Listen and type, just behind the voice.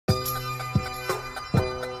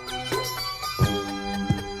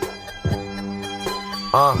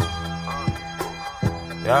Yeah.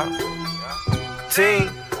 Team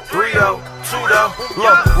 3-0.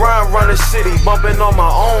 Look, run the city, bumping on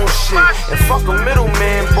my own shit. And fuck a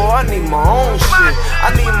middleman, boy, I need my own shit.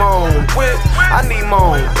 I need my own whip, I need my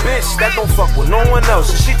own bitch that don't fuck with no one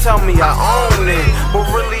else. And she tell me I own it, but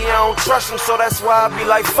really I don't trust them, so that's why I be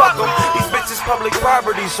like, fuck them. These bitches public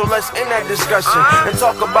property, so let's end that discussion and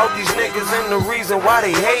talk about these niggas and the reason why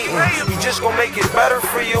they hating. He just gon' make it better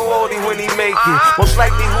for you, oldie, when he make it. Most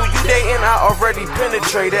likely who you dating, I already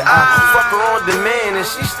penetrated. I fuck her on demand and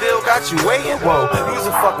she still got you waiting. Whoa, you's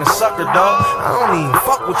a fucking sucker, dog. I don't even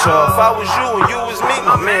fuck with y'all. If I was you and you was me,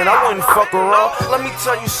 my man, I wouldn't fuck her up. Let me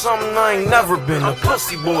tell you something, I ain't never been a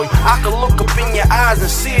pussy boy. I can look up in your eyes and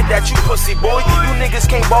see it that you pussy boy. You niggas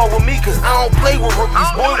can't ball with me cause I don't play with rookies,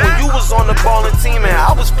 boy. When you was on the ballin' team and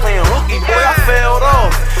I was playing hooky, boy, I failed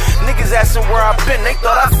off. Niggas asking where I been, they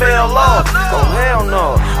thought I fell off. Oh hell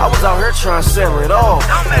no, I was out here trying to sell it all.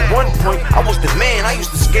 At one point, I was the man, I used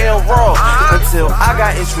to scale raw. Until I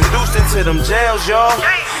got introduced into them jails, y'all.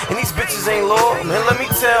 And these bitches ain't loyal, man, let me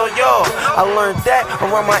tell y'all. I learned that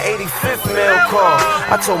around my 85th mail call.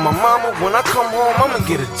 I told my mama, when I come home, I'ma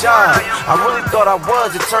get a job. I really thought I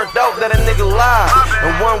was, it turned out that a nigga lied.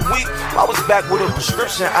 In 1 week, I was back with a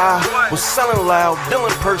prescription. I was selling loud,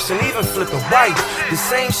 dealing person, even flipping right. The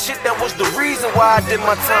same shit that was the reason why I did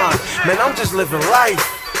my time. Man, I'm just living life.